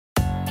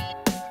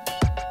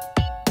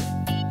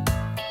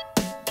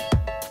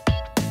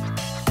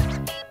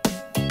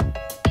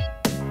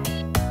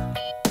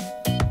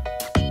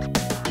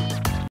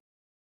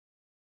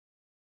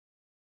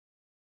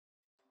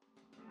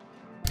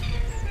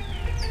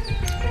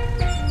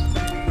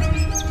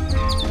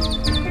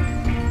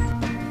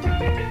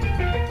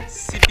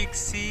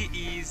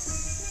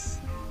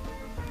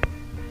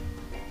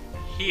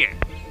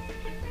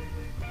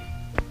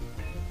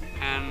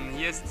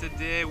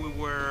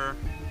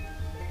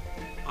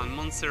on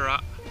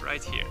Montserrat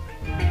right here.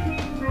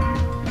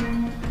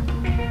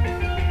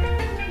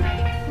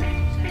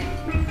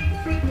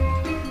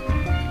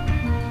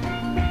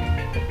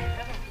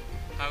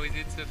 How is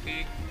it,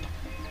 Sophie?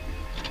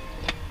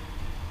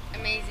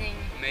 Amazing.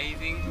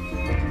 Amazing.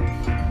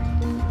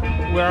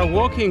 We are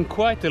walking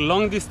quite a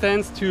long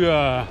distance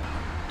to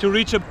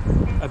reach a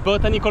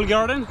botanical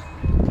garden.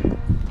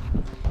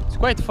 It's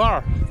quite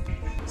far.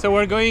 So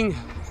we're going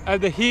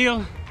at the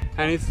hill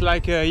and it's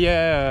like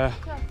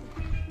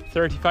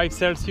 35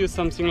 Celsius,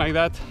 something like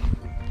that.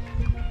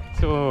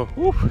 So,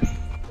 whew,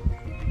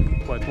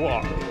 quite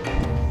warm.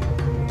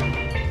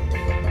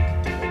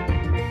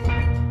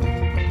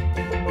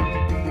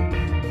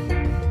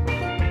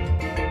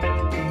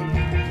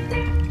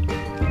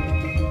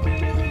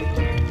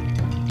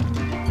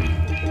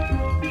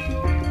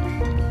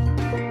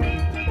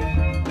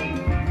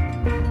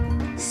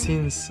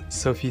 Since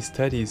Sophie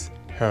studies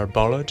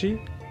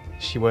herbology,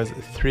 she was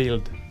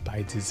thrilled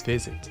by this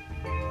visit.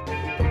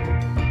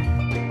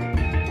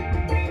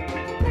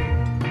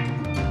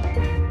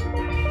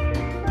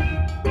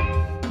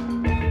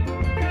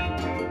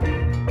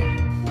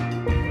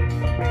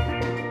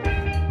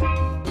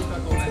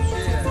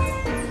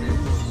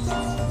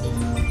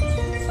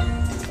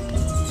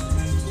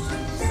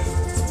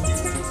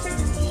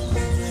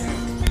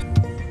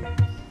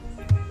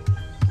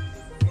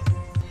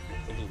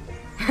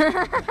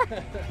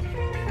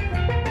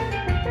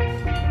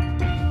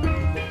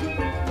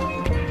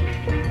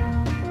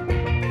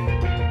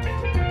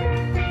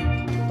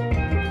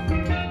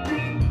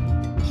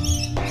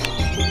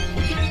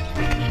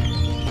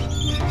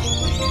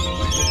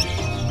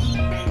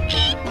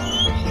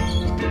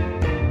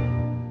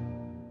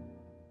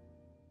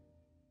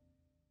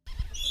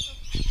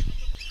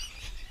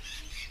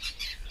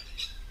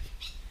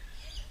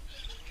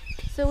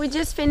 So we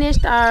just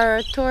finished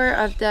our tour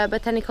of the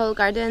Botanical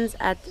Gardens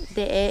at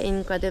the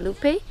in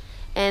Guadaloupe,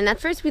 and at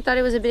first we thought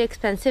it was a bit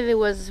expensive. It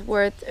was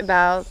worth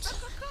about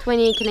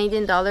 20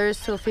 Canadian dollars,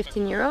 so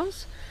 15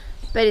 euros,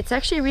 but it's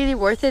actually really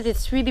worth it.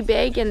 It's really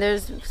big and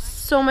there's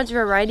so much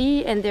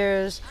variety and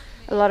there's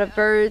a lot of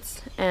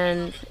birds,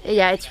 and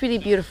yeah, it's really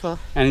beautiful.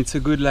 And it's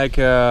a good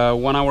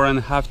 1.5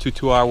 hours to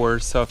 2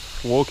 hours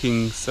of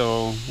walking,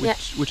 so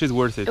which is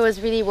worth it. It was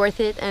really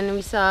worth it, and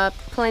we saw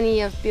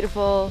plenty of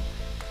beautiful,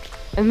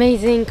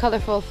 amazing,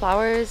 colorful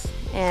flowers,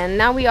 and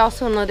now we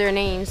also know their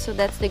names, so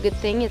that's the good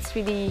thing. It's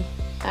really,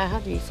 how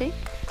do you say?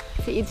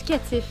 It's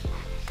educative.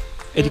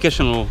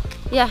 Educational.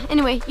 Yeah,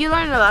 anyway, you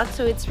learn a lot,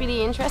 so it's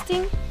really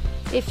interesting.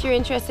 If you're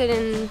interested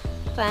in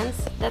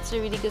plants, that's a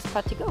really good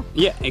spot to go.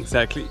 Yeah,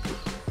 exactly.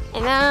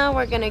 And now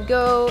we're gonna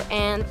go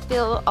and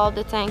fill all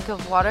the tank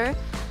of water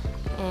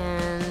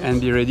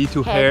and be ready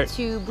to head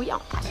to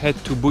Bouillante. Head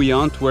to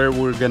Bouillante, where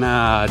we're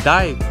gonna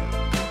dive.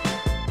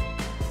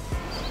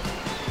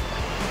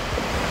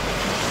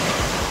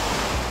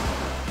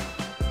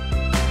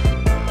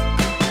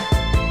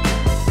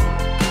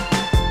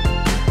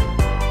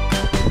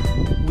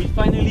 We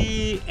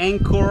finally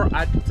anchor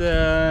at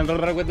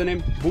what's the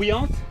name?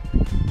 Bouillante.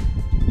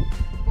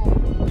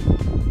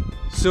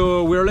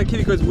 So we're lucky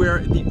because we're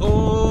the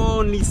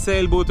only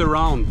sailboat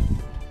around.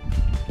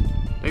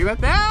 Like that?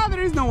 Ah,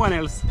 there is no one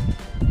else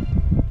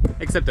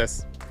except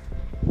us.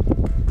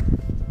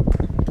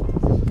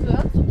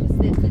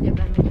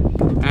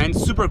 And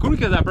super cool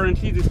because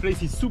apparently this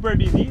place is super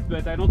busy,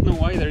 but I don't know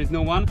why there is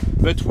no one.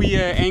 But we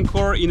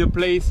anchor in a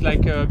place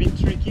like a bit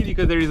tricky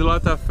because there is a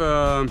lot of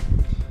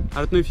I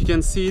don't know if you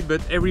can see it, but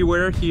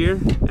everywhere here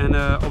and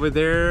over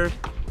there,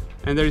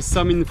 and there is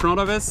some in front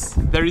of us.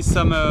 There is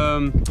some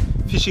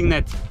fishing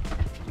net,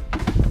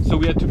 so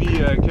we had to be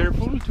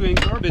careful to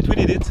anchor, but we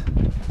did it.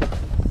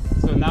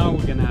 So now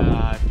we're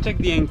gonna check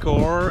the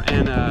anchor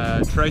and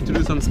try to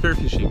do some spear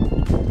fishing.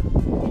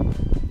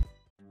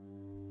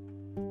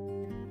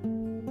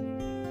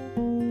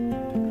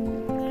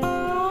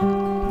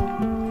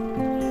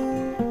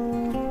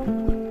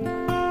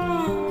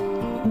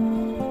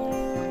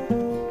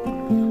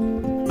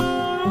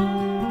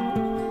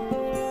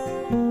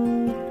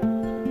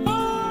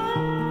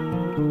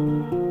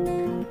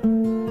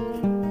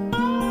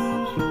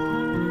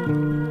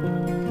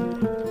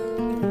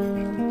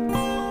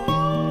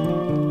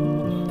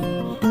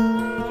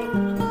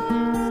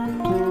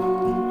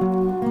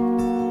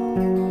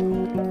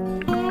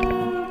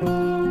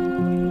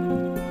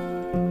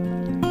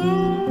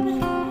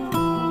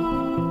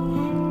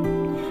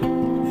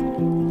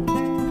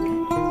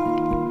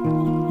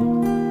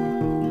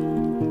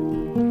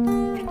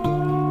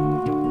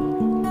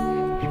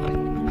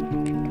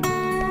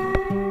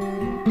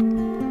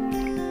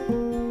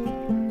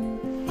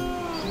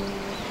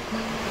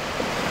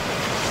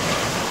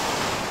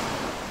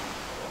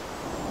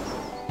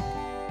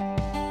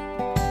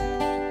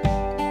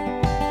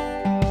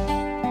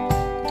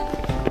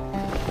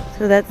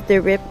 So that's the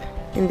rip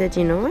in the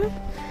Genoa.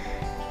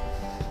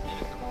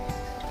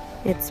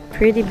 It's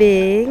pretty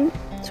big.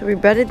 So we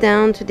brought it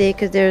down today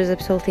because there's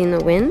absolutely no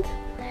wind.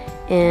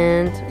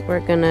 And we're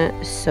gonna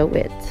sew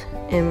it.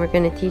 And we're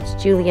gonna teach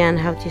Julianne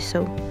how to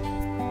sew.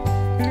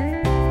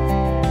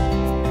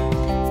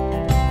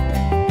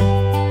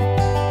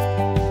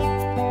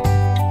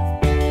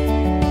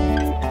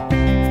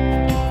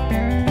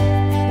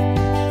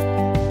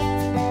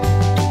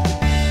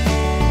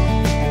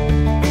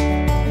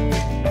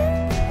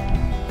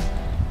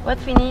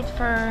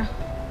 for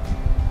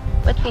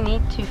what we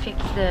need to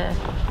fix the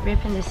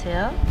rip in the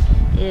sail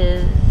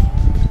is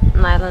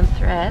nylon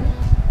thread,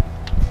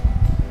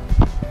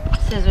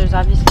 scissors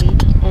obviously,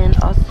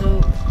 and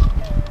also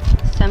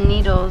some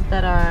needles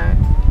that are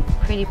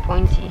pretty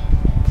pointy,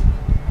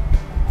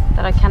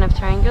 that are kind of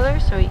triangular,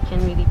 so you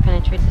can really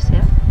penetrate the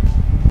sail.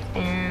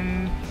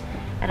 And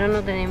I don't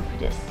know the name for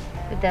this,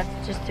 but that's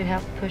just to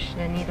help push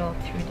the needle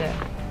through the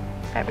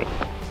fabric.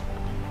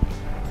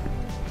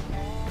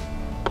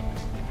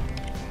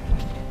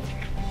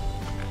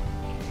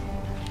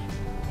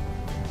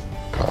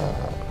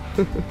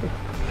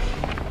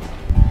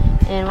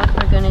 And what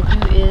we're gonna do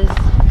is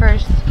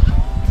first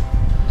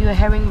do a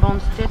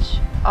herringbone stitch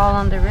all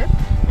on the rip,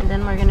 and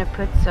then we're gonna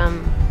put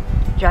some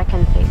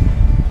draken tape,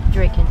 I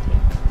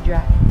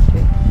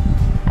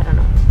don't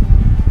know,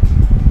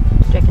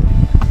 draken tape.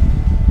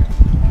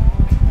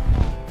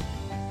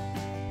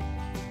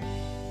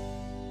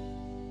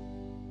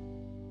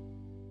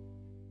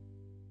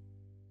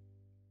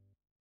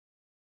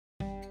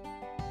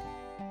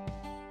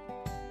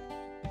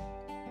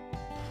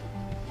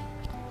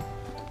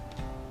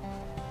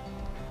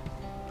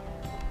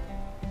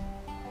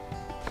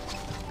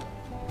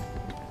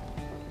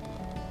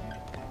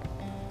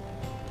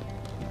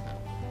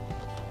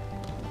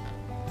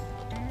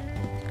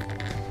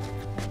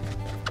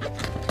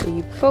 So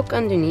you poke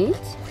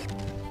underneath,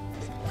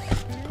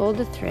 pull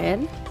the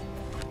thread,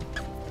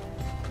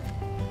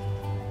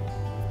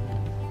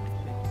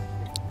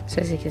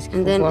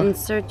 and then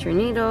insert your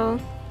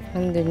needle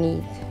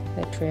underneath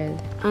the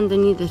thread.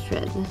 Underneath the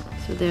thread.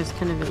 So there's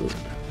kind of a loop.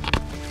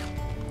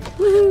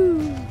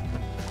 Woohoo!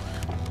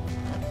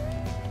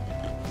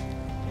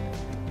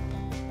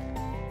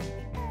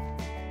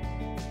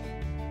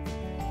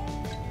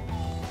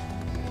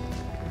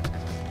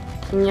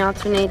 And you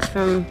alternate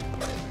from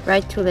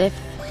right to left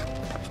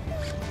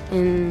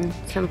in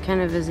some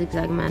kind of a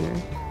zigzag manner.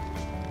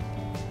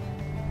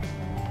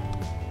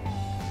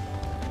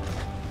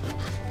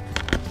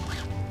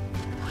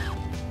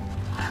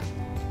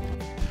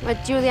 What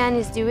Julianne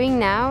is doing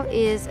now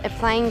is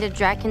applying the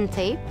draken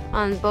tape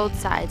on both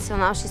sides. So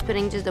now she's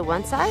putting just the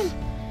one side.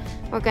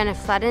 We're gonna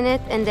flatten it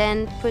and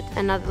then put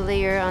another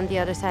layer on the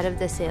other side of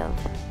the sail.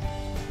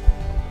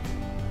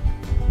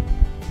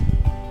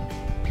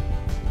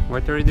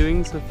 What are you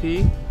doing,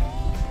 Sophie?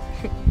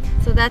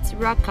 So that's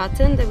raw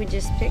cotton that we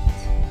just picked.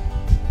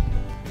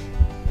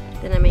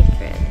 Then I make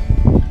thread.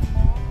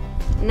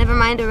 Never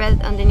mind the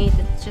red underneath,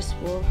 it's just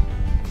wool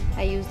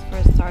I used for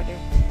a starter.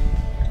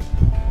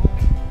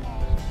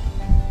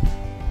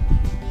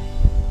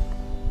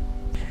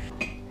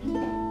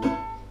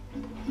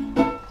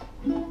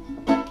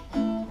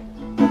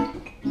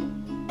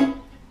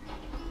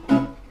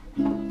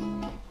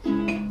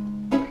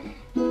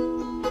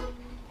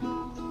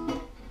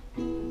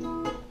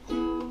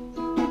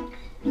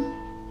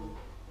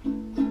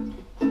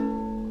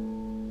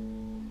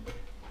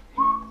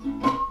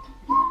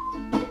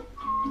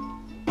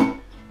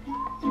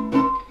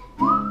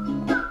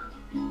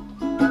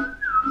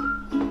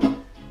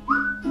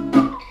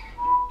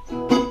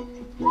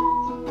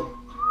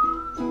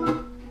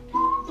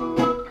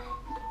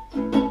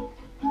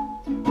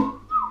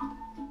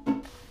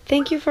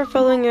 Thank you for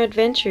following our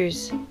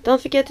adventures.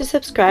 Don't forget to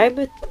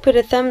subscribe, put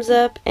a thumbs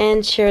up,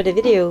 and share the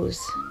videos.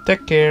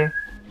 Take care.